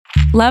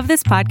Love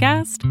this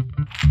podcast?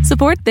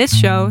 Support this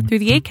show through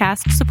the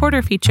Acast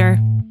supporter feature.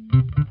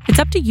 It's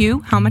up to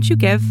you how much you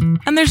give,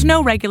 and there's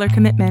no regular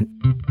commitment.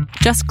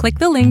 Just click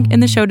the link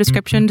in the show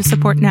description to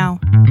support now.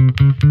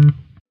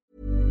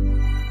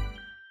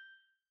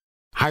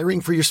 Hiring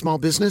for your small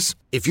business?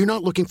 If you're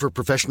not looking for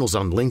professionals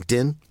on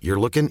LinkedIn, you're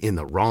looking in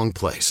the wrong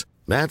place.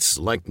 That's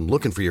like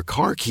looking for your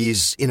car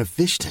keys in a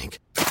fish tank.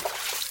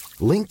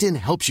 LinkedIn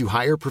helps you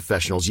hire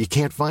professionals you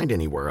can't find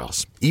anywhere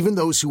else, even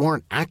those who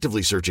aren't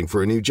actively searching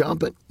for a new job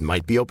but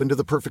might be open to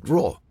the perfect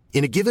role.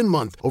 In a given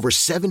month, over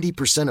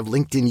 70% of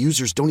LinkedIn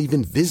users don't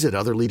even visit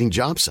other leading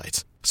job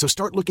sites. So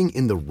start looking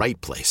in the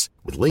right place.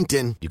 With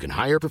LinkedIn, you can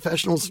hire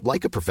professionals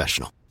like a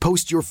professional.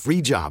 Post your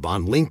free job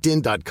on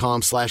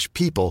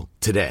linkedin.com/people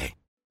today.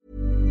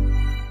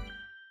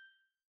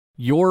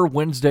 Your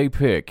Wednesday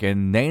pick,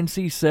 and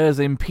Nancy says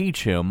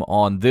impeach him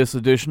on this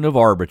edition of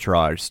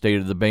Arbitrage,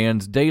 State of the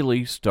Bands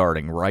Daily,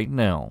 starting right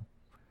now.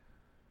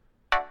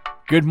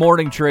 Good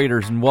morning,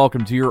 traders, and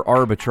welcome to your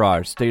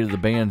Arbitrage State of the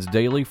Bands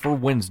Daily for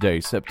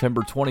Wednesday,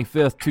 September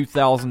 25th,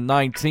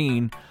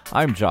 2019.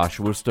 I'm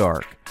Joshua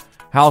Stark.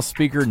 House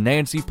Speaker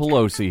Nancy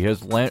Pelosi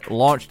has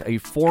launched a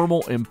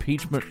formal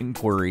impeachment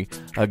inquiry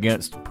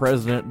against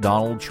President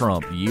Donald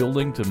Trump,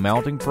 yielding to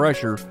mounting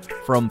pressure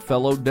from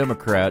fellow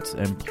Democrats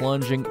and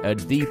plunging a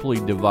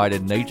deeply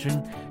divided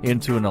nation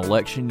into an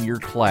election year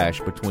clash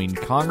between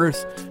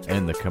Congress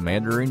and the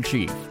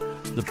Commander-in-Chief.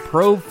 The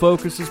probe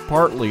focuses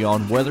partly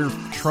on whether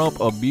Trump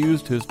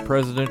abused his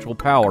presidential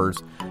powers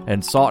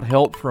and sought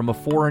help from a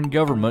foreign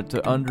government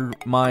to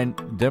undermine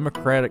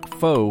Democratic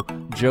foe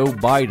Joe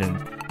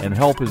Biden and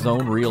help his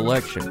own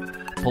re-election.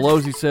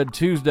 Pelosi said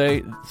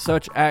Tuesday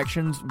such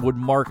actions would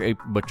mark a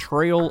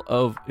betrayal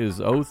of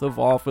his oath of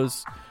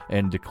office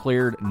and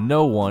declared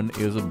no one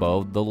is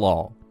above the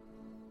law.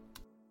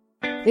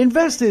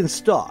 Invest in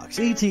stocks,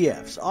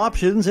 ETFs,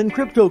 options, and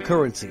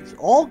cryptocurrencies,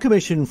 all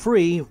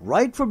commission-free,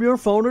 right from your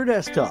phone or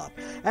desktop.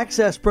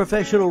 Access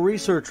professional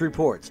research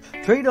reports,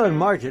 trade on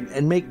margin,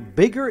 and make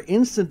bigger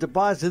instant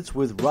deposits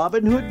with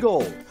Robinhood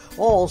Gold,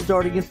 all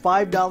starting at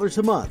 $5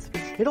 a month.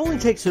 It only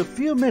takes a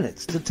few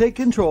minutes to take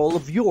control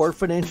of your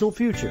financial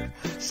future.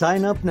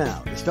 Sign up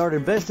now to start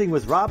investing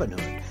with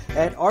Robinhood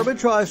at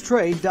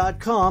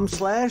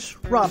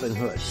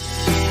arbitragetrade.com/Robinhood.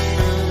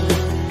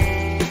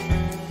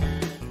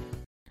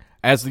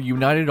 As the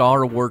United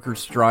Auto Workers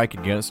strike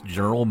against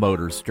General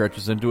Motors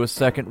stretches into a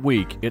second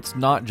week, it's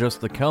not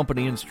just the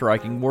company and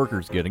striking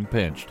workers getting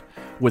pinched.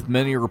 With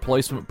many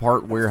replacement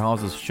part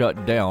warehouses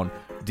shut down,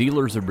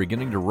 dealers are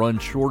beginning to run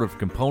short of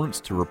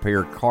components to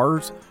repair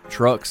cars,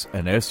 trucks,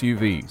 and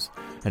SUVs.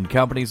 And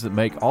companies that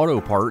make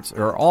auto parts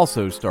are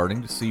also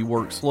starting to see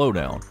work slow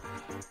down.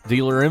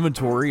 Dealer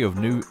inventory of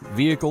new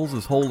vehicles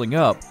is holding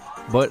up,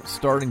 but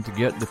starting to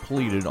get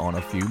depleted on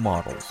a few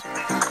models.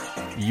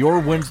 Your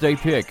Wednesday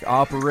pick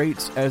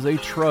operates as a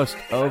trust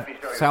of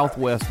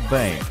Southwest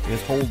Bank. It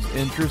holds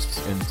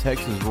interests in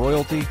Texas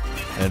Royalty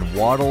and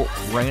Waddle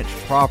Ranch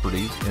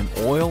properties in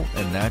oil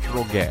and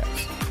natural gas.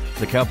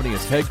 The company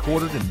is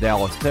headquartered in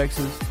Dallas,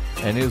 Texas,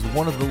 and is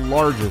one of the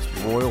largest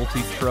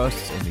royalty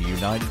trusts in the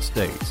United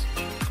States.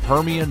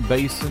 Permian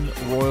Basin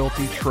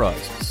Royalty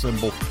Trust,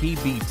 symbol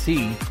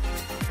PBT,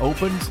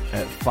 opens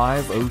at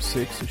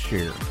 $5.06 a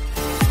share.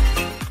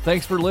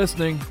 Thanks for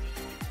listening.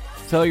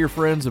 Tell your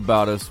friends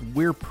about us.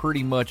 We're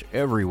pretty much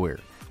everywhere.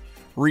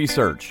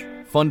 Research,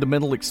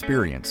 fundamental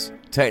experience,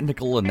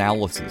 technical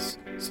analysis,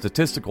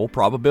 statistical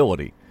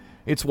probability.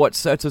 It's what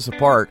sets us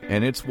apart,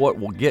 and it's what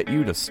will get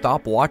you to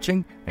stop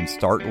watching and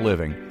start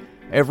living.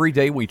 Every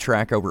day we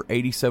track over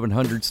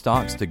 8,700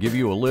 stocks to give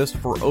you a list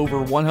for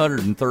over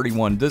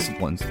 131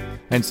 disciplines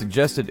and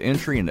suggested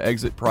entry and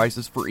exit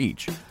prices for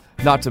each,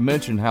 not to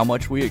mention how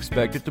much we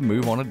expect it to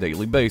move on a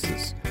daily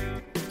basis.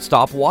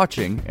 Stop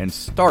watching and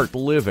start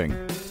living.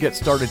 Get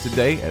started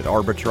today at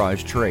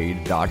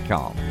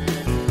arbitragetrade.com.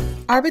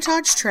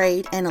 Arbitrage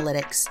Trade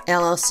Analytics,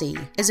 LLC,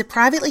 is a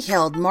privately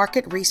held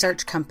market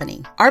research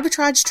company.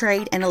 Arbitrage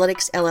Trade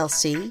Analytics,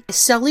 LLC, is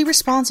solely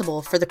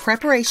responsible for the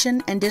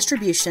preparation and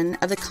distribution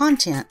of the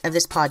content of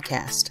this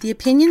podcast. The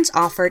opinions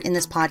offered in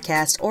this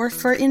podcast are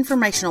for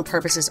informational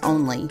purposes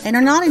only and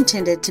are not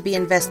intended to be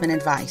investment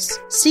advice.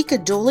 Seek a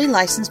duly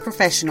licensed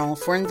professional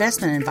for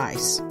investment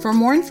advice. For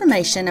more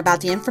information about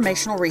the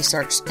informational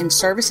research and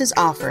services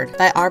offered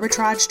by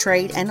Arbitrage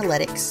Trade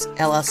Analytics,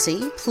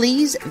 LLC,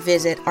 please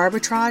visit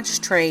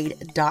arbitragetrade.com.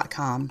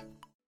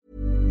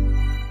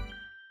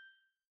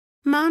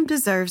 Mom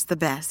deserves the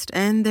best,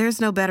 and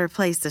there's no better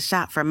place to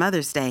shop for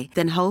Mother's Day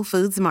than Whole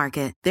Foods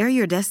Market. They're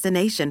your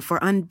destination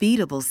for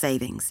unbeatable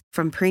savings,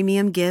 from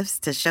premium gifts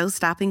to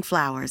show-stopping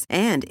flowers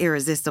and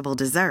irresistible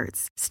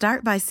desserts.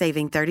 Start by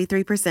saving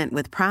 33%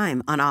 with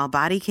Prime on all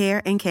body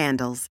care and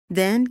candles.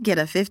 Then get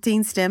a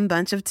 15-stem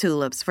bunch of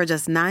tulips for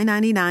just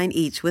 $9.99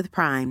 each with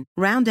Prime.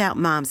 Round out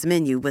Mom's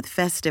menu with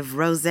festive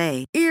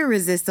rosé,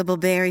 irresistible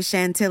berry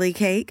chantilly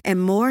cake,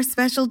 and more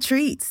special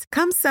treats.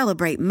 Come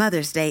celebrate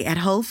Mother's Day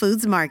at Whole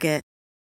Foods Market.